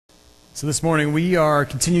So this morning we are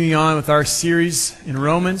continuing on with our series in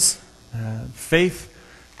Romans, faith,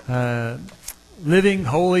 living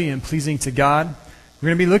holy and pleasing to God. We're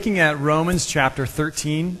going to be looking at Romans chapter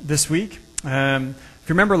 13 this week. If you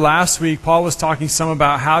remember last week, Paul was talking some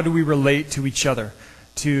about how do we relate to each other,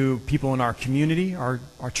 to people in our community, our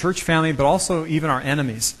church family, but also even our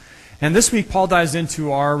enemies. And this week Paul dives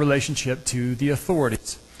into our relationship to the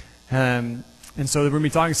authorities. And so we're going to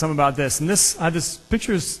be talking some about this. And this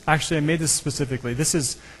picture is actually, I made this specifically. This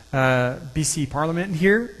is BC Parliament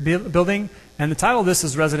here, building. And the title of this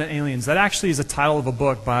is Resident Aliens. That actually is a title of a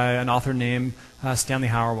book by an author named Stanley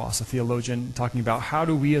Hauerwas, a theologian, talking about how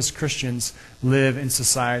do we as Christians live in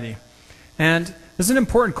society. And this is an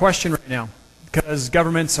important question right now, because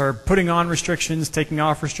governments are putting on restrictions, taking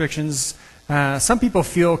off restrictions. Some people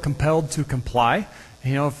feel compelled to comply.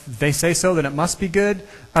 You know, if they say so, then it must be good.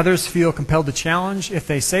 Others feel compelled to challenge. If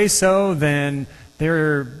they say so, then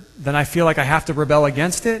I feel like I have to rebel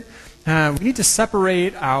against it. We need to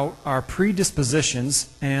separate out our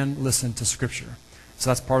predispositions and listen to Scripture. So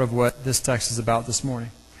that's part of what this text is about this morning.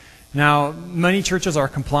 Now, many churches are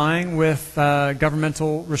complying with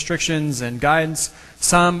governmental restrictions and guidance.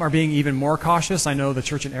 Some are being even more cautious. I know the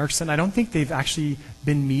church in Erickson, I don't think they've actually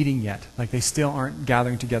been meeting yet. Like, they still aren't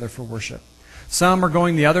gathering together for worship. Some are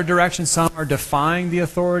going the other direction. Some are defying the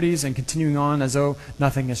authorities and continuing on as though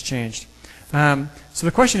nothing has changed. So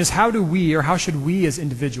the question is, how do we, or how should we as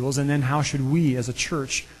individuals, and then how should we as a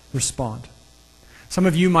church respond? Some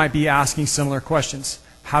of you might be asking similar questions.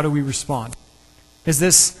 How do we respond?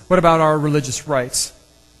 What about our religious rights?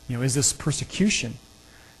 Is this persecution?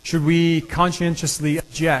 Should we conscientiously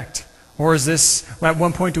object? Or at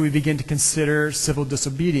one point do we begin to consider civil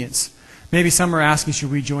disobedience? Maybe some are asking,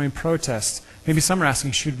 should we join protests? Maybe some are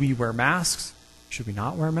asking, should we wear masks? Should we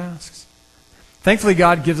not wear masks? Thankfully,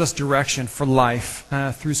 God gives us direction for life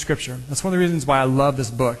through Scripture. That's one of the reasons why I love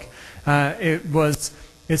this book.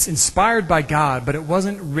 It's inspired by God, but it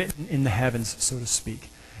wasn't written in the heavens, so to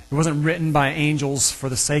speak. It wasn't written by angels for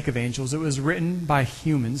the sake of angels. It was written by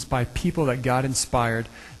humans, by people that God inspired.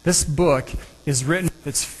 This book is written with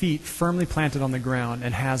its feet firmly planted on the ground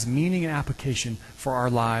and has meaning and application for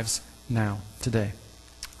our lives now, today.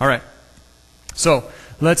 All right. So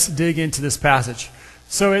let's dig into this passage.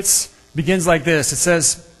 So it begins like this. It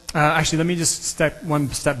says, actually, let me just one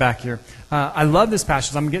step back here. I love this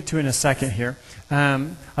passage. I'm going to get to it in a second here.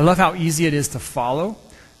 I love how easy it is to follow,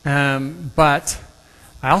 but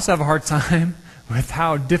I also have a hard time with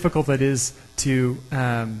how difficult it is to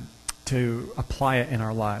apply it in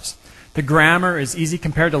our lives. The grammar is easy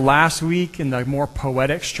compared to last week in the more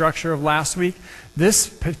poetic structure of last week. This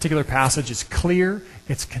particular passage is clear,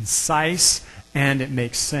 it's concise, and it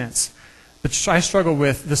makes sense. But I struggle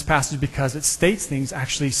with this passage because it states things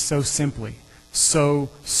actually so simply, so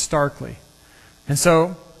starkly. And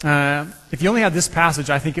so, if you only had this passage,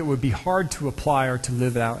 I think it would be hard to apply or to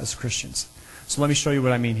live it out as Christians. So let me show you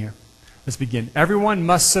what I mean here. Let's begin. Everyone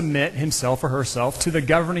must submit himself or herself to the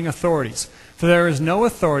governing authorities, for there is no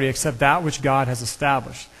authority except that which God has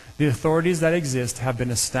established. The authorities that exist have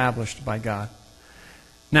been established by God.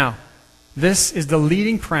 Now, this is the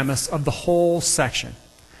leading premise of the whole section,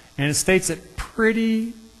 and it states it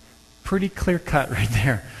pretty clear-cut right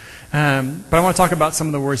there. But I want to talk about some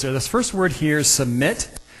of the words there. This first word here is submit.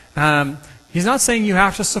 He's not saying you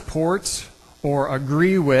have to support or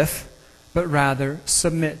agree with, but rather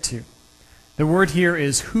submit to. The word here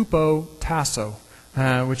is hupotasso,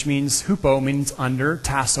 which means hupo means under,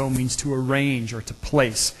 tasso means to arrange or to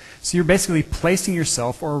place. So you're basically placing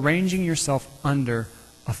yourself or arranging yourself under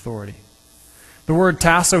authority. The word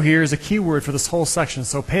tasso here is a key word for this whole section,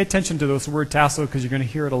 so pay attention to this word tasso because you're going to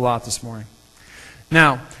hear it a lot this morning.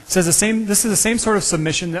 Now, it says this is the same sort of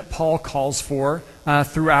submission that Paul calls for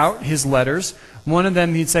throughout his letters. One of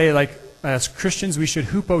them, he'd say, like, as Christians, we should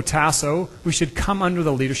hupotasso. We should come under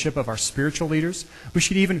the leadership of our spiritual leaders. We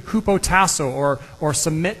should even hupotasso or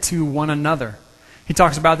submit to one another. He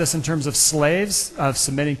talks about this in terms of slaves, of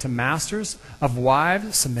submitting to masters, of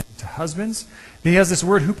wives, submitting to husbands. He has this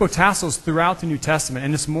word hupotassos throughout the New Testament,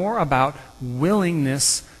 and it's more about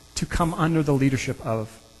willingness to come under the leadership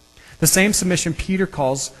of. The same submission Peter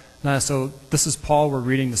calls, so this is Paul we're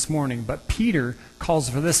reading this morning, but Peter calls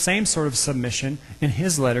for this same sort of submission in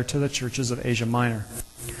his letter to the churches of Asia Minor.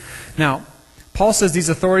 Now, Paul says these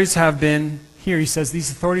authorities have been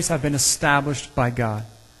established by God.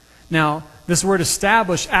 Now, this word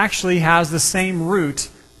established actually has the same root,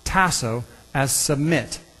 tasso, as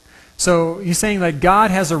submit. So he's saying that God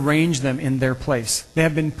has arranged them in their place. They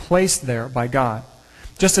have been placed there by God.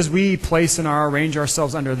 Just as we place and arrange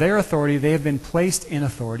ourselves under their authority, they have been placed in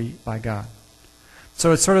authority by God.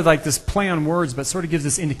 So it's sort of like this play on words, but sort of gives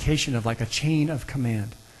this indication of like a chain of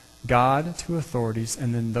command. God to authorities,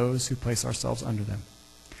 and then those who place ourselves under them.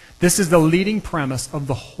 This is the leading premise of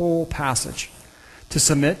the whole passage. To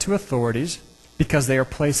submit to authorities because they are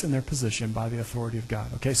placed in their position by the authority of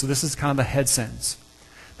God. Okay, so this is kind of the head sentence.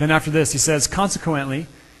 Then after this, he says, consequently,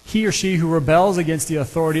 he or she who rebels against the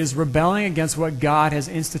authority is rebelling against what God has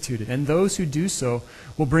instituted, and those who do so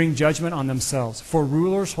will bring judgment on themselves. For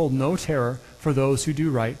rulers hold no terror for those who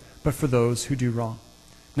do right, but for those who do wrong.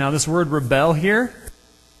 Now this word rebel here,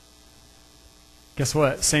 guess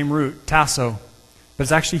what? Same root, tasso. But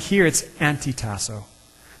it's actually here, it's anti-tasso.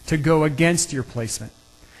 To go against your placement.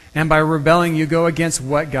 And by rebelling, you go against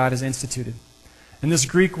what God has instituted. And this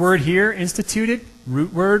Greek word here, instituted,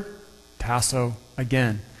 root word, tasso,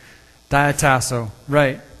 again. Diatasso,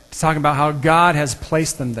 right. It's talking about how God has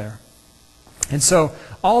placed them there. And so,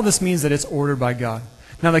 all this means that it's ordered by God.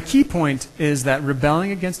 Now, the key point is that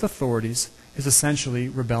rebelling against authorities is essentially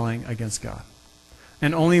rebelling against God.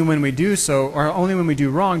 And only when we do so, or only when we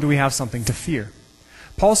do wrong, do we have something to fear.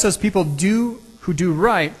 Paul says people who do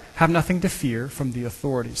right have nothing to fear from the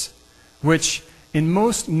authorities, which in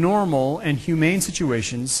most normal and humane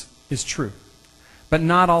situations is true. But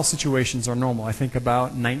not all situations are normal. I think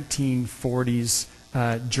about 1940s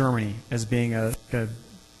Germany as being a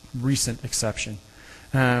recent exception.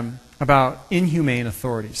 About inhumane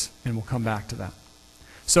authorities, and we'll come back to that.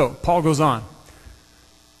 So, Paul goes on.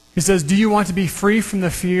 He says, do you want to be free from the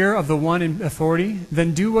fear of the one in authority?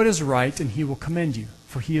 Then do what is right, and he will commend you,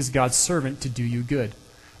 for he is God's servant to do you good.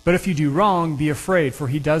 But if you do wrong, be afraid, for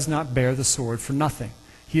he does not bear the sword for nothing.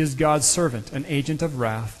 He is God's servant, an agent of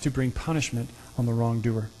wrath, to bring punishment on the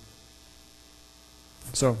wrongdoer.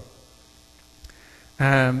 So,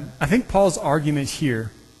 I think Paul's argument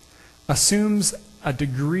here assumes a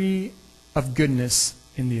degree of goodness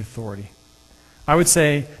in the authority. I would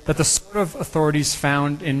say that the sort of authorities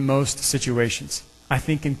found in most situations. I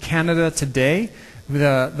think in Canada today,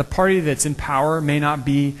 the party that's in power may not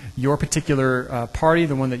be your particular party,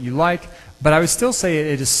 the one that you like, but I would still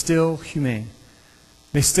say it is still humane.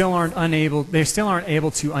 They still aren't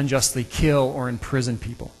able to unjustly kill or imprison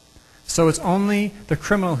people. So it's only the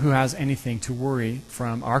criminal who has anything to worry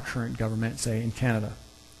from our current government, say in Canada.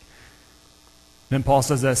 Then Paul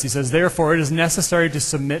says this. He says, therefore it is necessary to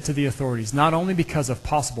submit to the authorities, not only because of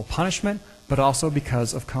possible punishment, but also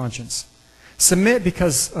because of conscience. Submit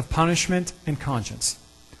because of punishment and conscience.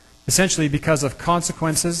 Essentially because of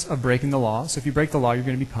consequences of breaking the law. So if you break the law, you're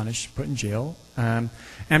going to be punished, put in jail. And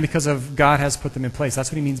because of God has put them in place.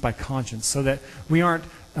 That's what he means by conscience. So that we aren't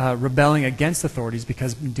rebelling against authorities,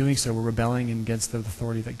 because in doing so we're rebelling against the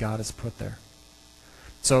authority that God has put there.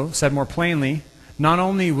 So, said more plainly, not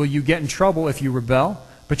only will you get in trouble if you rebel,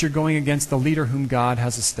 but you're going against the leader whom God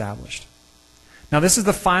has established. Now this is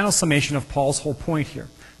the final summation of Paul's whole point here,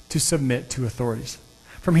 to submit to authorities.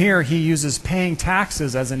 From here, he uses paying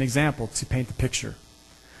taxes as an example to paint the picture.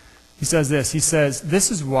 He says this. He says,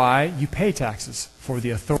 this is why you pay taxes, for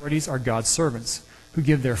the authorities are God's servants, who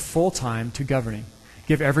give their full time to governing.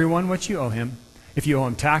 Give everyone what you owe him. If you owe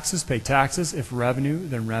him taxes, pay taxes. If revenue,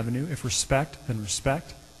 then revenue. If respect, then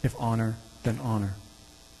respect. If honor, then honor.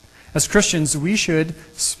 As Christians, we should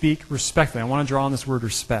speak respectfully. I want to draw on this word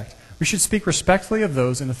respect. We should speak respectfully of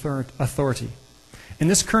those in authority. In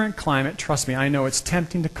this current climate, trust me, I know it's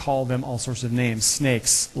tempting to call them all sorts of names.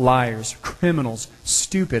 Snakes, liars, criminals,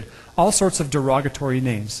 stupid, all sorts of derogatory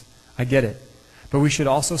names. I get it. But we should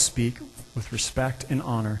also speak with respect and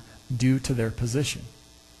honor due to their position,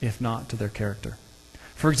 if not to their character.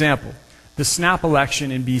 For example, the snap election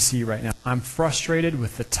in BC right now. I'm frustrated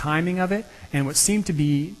with the timing of it and what seemed to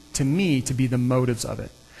me to be the motives of it.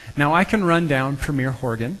 Now, I can run down Premier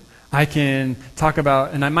Horgan. I can talk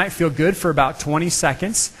about, and I might feel good for about 20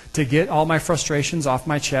 seconds to get all my frustrations off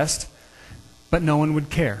my chest, but no one would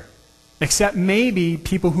care. Except maybe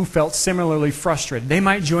people who felt similarly frustrated. They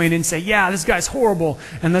might join in and say, yeah, this guy's horrible,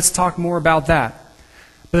 and let's talk more about that.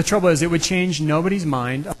 But the trouble is, it would change nobody's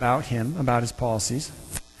mind about him, about his policies.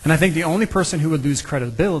 And I think the only person who would lose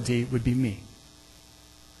credibility would be me.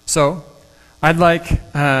 So, I'd like,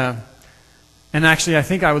 and actually I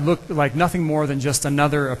think I would look like nothing more than just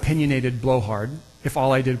another opinionated blowhard if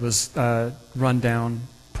all I did was run down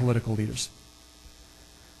political leaders.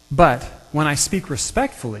 But when I speak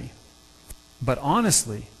respectfully, but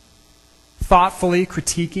honestly, thoughtfully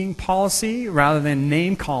critiquing policy rather than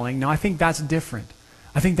name-calling, now I think that's different.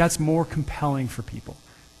 I think that's more compelling for people.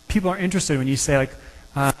 People are interested when you say, like,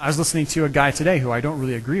 I was listening to a guy today who I don't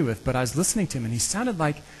really agree with, but I was listening to him and he sounded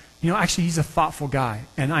like, actually he's a thoughtful guy,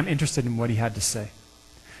 and I'm interested in what he had to say.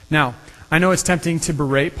 Now, I know it's tempting to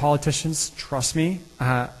berate politicians. Trust me,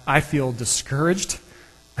 I feel discouraged.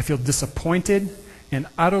 I feel disappointed and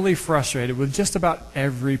utterly frustrated with just about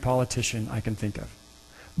every politician I can think of.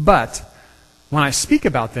 But when I speak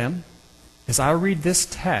about them, as I read this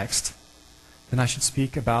text, then I should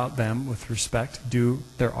speak about them with respect due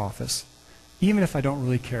their office, even if I don't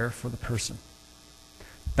really care for the person.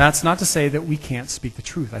 That's not to say that we can't speak the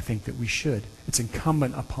truth. I think that we should. It's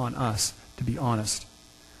incumbent upon us to be honest,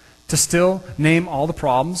 to still name all the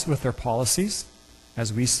problems with their policies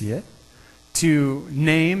as we see it, to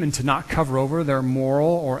name and to not cover over their moral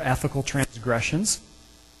or ethical transgressions,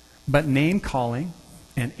 but name-calling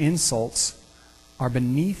and insults are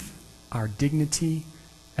beneath our dignity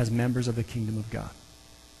as members of the kingdom of God.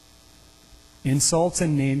 Insults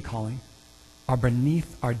and name-calling are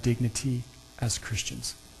beneath our dignity as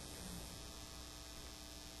Christians.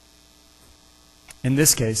 In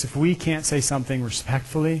this case, if we can't say something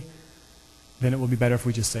respectfully, then it will be better if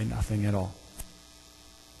we just say nothing at all.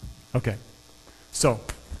 Okay, so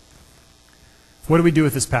what do we do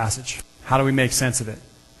with this passage? How do we make sense of it?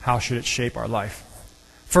 How should it shape our life?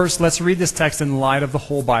 First, let's read this text in light of the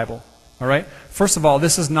whole Bible. All right? First of all,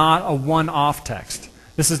 this is not a one-off text.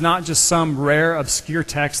 This is not just some rare, obscure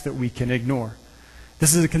text that we can ignore.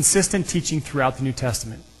 This is a consistent teaching throughout the New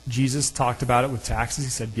Testament. Jesus talked about it with taxes.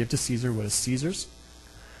 He said, give to Caesar what is Caesar's,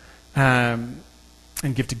 and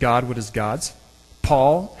give to God what is God's.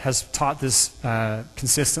 Paul has taught this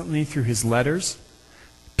consistently through his letters.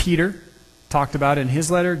 Peter talked about it in his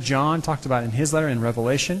letter. John talked about it in his letter in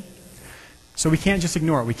Revelation. So we can't just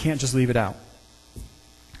ignore it. We can't just leave it out.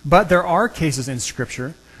 But there are cases in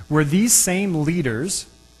Scripture where these same leaders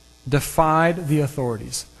defied the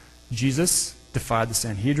authorities. Jesus defied the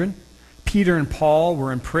Sanhedrin. Peter and Paul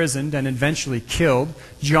were imprisoned and eventually killed.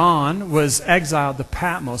 John was exiled to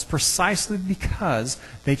Patmos precisely because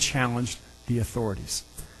they challenged the authorities.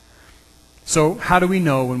 So how do we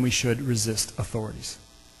know when we should resist authorities?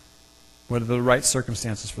 What are the right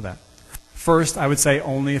circumstances for that? First, I would say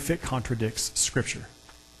only if it contradicts Scripture.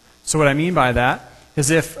 So what I mean by that is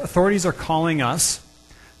if authorities are calling us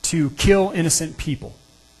to kill innocent people,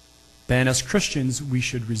 then as Christians we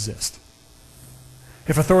should resist.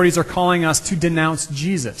 If authorities are calling us to denounce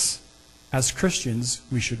Jesus, as Christians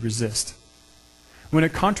we should resist. When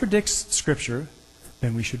it contradicts Scripture,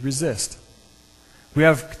 then we should resist. We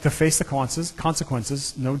have to face the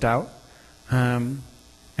consequences, no doubt, and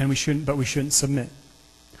we shouldn't submit.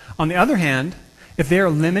 On the other hand, if they are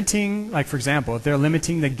limiting, like for example, if they're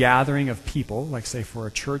limiting the gathering of people, like say for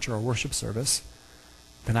a church or a worship service,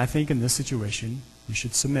 then I think in this situation we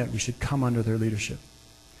should submit. We should come under their leadership.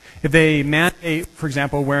 If they mandate, for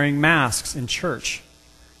example, wearing masks in church,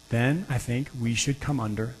 then I think we should come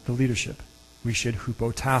under the leadership. We should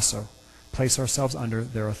hupotasso, place ourselves under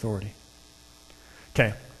their authority.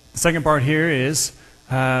 Okay, the second part here is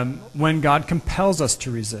when God compels us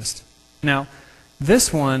to resist. Now,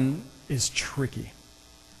 this one is tricky.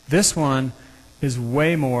 This one is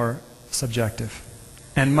way more subjective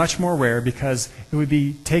and much more rare because it would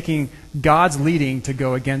be taking God's leading to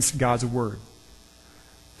go against God's word.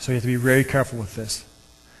 So you have to be very careful with this.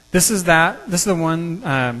 This is the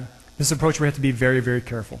one, this approach where we have to be very, very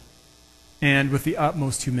careful. And with the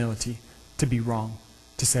utmost humility to be wrong.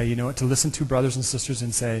 To say, you know what, to listen to brothers and sisters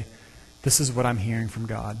and say, this is what I'm hearing from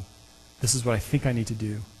God. This is what I think I need to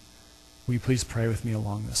do. Will you please pray with me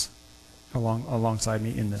alongside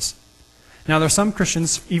me in this? Now, there are some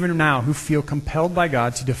Christians, even now, who feel compelled by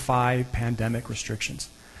God to defy pandemic restrictions.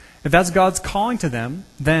 If that's God's calling to them,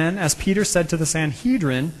 then, as Peter said to the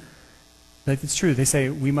Sanhedrin, it's true. They say,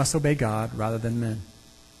 we must obey God rather than men.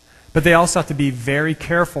 But they also have to be very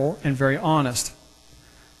careful and very honest.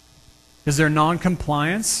 Is there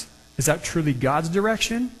non-compliance? Is that truly God's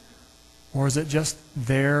direction? Or is it just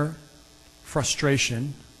their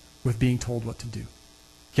frustration with being told what to do?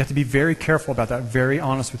 You have to be very careful about that, very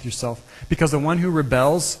honest with yourself. Because the one who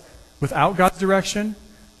rebels without God's direction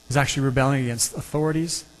is actually rebelling against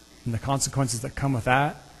authorities and the consequences that come with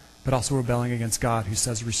that, but also rebelling against God, who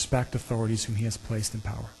says respect authorities whom he has placed in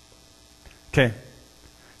power. Okay,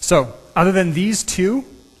 so other than these two,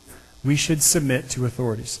 we should submit to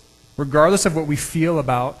authorities. Regardless of what we feel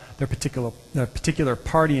about their particular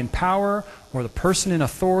party in power or the person in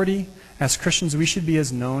authority, as Christians, we should be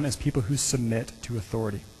known as people who submit to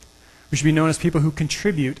authority. We should be known as people who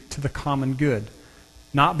contribute to the common good,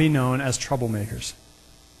 not be known as troublemakers.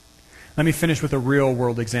 Let me finish with a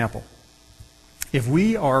real-world example. If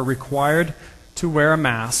we are required to wear a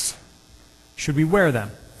mask, should we wear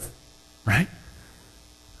them? Right?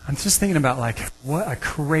 I'm just thinking about what a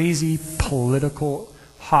crazy political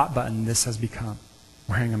hot button this has become,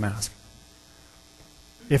 wearing a mask.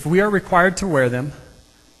 If we are required to wear them,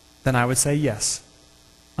 then I would say yes.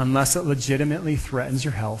 Unless it legitimately threatens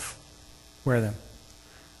your health, wear them.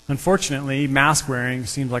 Unfortunately, mask wearing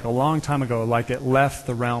seems like a long time ago, like it left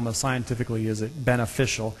the realm of scientifically is it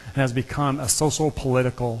beneficial and has become a social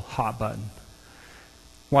political hot button.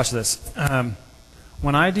 Watch this.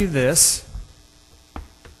 When I do this,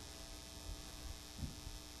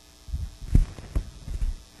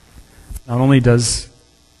 not only does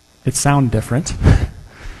it sound different,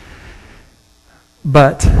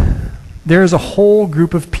 but there is a whole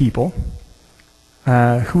group of people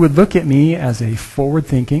who would look at me as a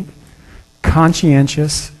forward-thinking,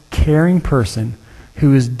 conscientious, caring person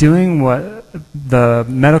who is doing what the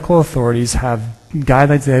medical authorities have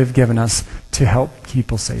guidelines they've given us to help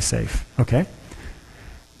people stay safe. Okay?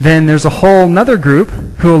 Then there's a whole another group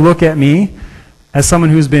who will look at me as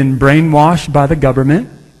someone who's been brainwashed by the government,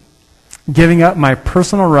 giving up my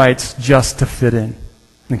personal rights just to fit in.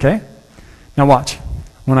 Okay? Now watch.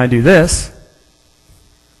 When I do this,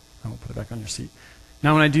 I won't put it back on your seat.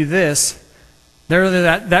 Now when I do this, there's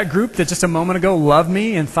that group that just a moment ago loved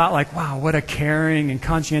me and thought like, wow, what a caring and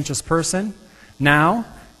conscientious person. Now,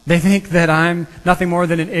 they think that I'm nothing more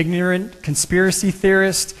than an ignorant conspiracy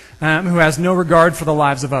theorist who has no regard for the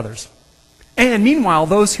lives of others. And meanwhile,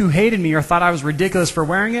 those who hated me or thought I was ridiculous for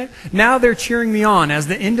wearing it, now they're cheering me on as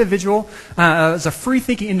the individual, as a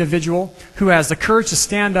free-thinking individual who has the courage to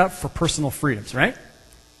stand up for personal freedoms, right?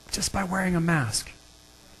 Just by wearing a mask.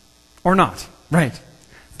 Or not, right?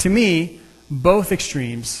 To me, both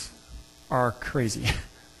extremes are crazy.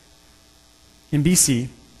 In BC,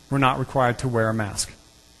 we're not required to wear a mask.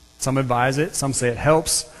 Some advise it, some say it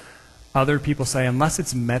helps. Other people say unless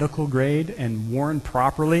it's medical grade and worn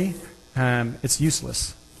properly, it's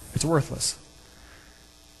useless. It's worthless.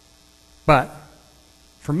 But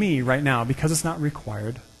for me right now, because it's not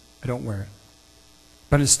required, I don't wear it.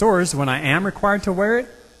 But in stores, when I am required to wear it,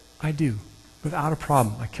 I do, without a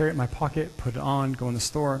problem. I carry it in my pocket, put it on, go in the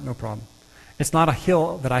store, no problem. It's not a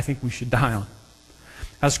hill that I think we should die on.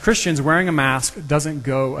 As Christians, wearing a mask doesn't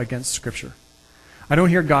go against Scripture. I don't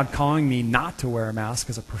hear God calling me not to wear a mask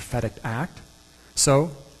as a prophetic act.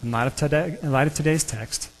 So, in light of today's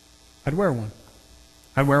text, I'd wear one.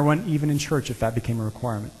 I'd wear one even in church if that became a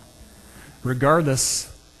requirement.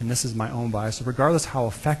 Regardless, and this is my own bias, regardless how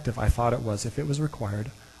effective I thought it was, if it was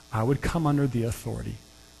required, I would come under the authority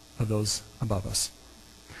of those above us.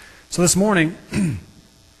 So this morning,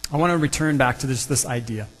 I want to return back to this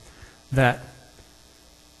idea that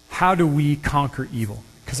how do we conquer evil?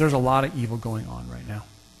 Because there's a lot of evil going on right now.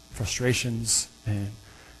 Frustrations and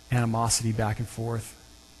animosity back and forth.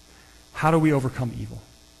 How do we overcome evil?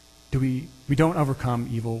 We don't overcome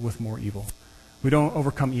evil with more evil. We don't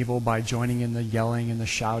overcome evil by joining in the yelling and the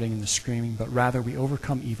shouting and the screaming, but rather we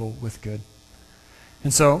overcome evil with good.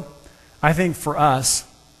 And so, I think for us,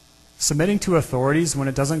 submitting to authorities when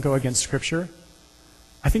it doesn't go against Scripture,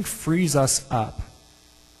 I think frees us up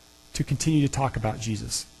to continue to talk about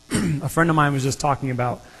Jesus. A friend of mine was just talking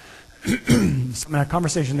about a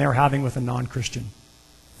conversation they were having with a non-Christian.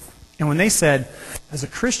 And when they said, as a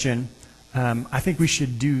Christian, I think we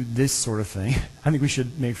should do this sort of thing. I think we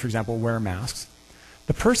should, for example, wear masks.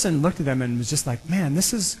 The person looked at them and was just like, man,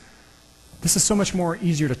 this is so much more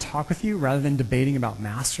easier to talk with you rather than debating about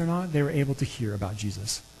masks or not. They were able to hear about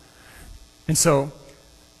Jesus. And so,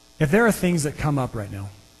 if there are things that come up right now,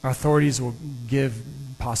 our authorities will give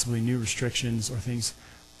possibly new restrictions or things.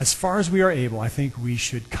 As far as we are able, I think we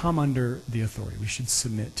should come under the authority. We should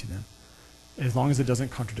submit to them. As long as it doesn't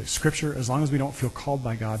contradict Scripture, as long as we don't feel called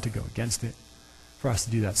by God to go against it, for us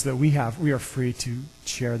to do that, so that we are free to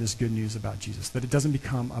share this good news about Jesus, that it doesn't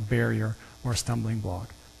become a barrier or a stumbling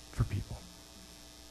block for people.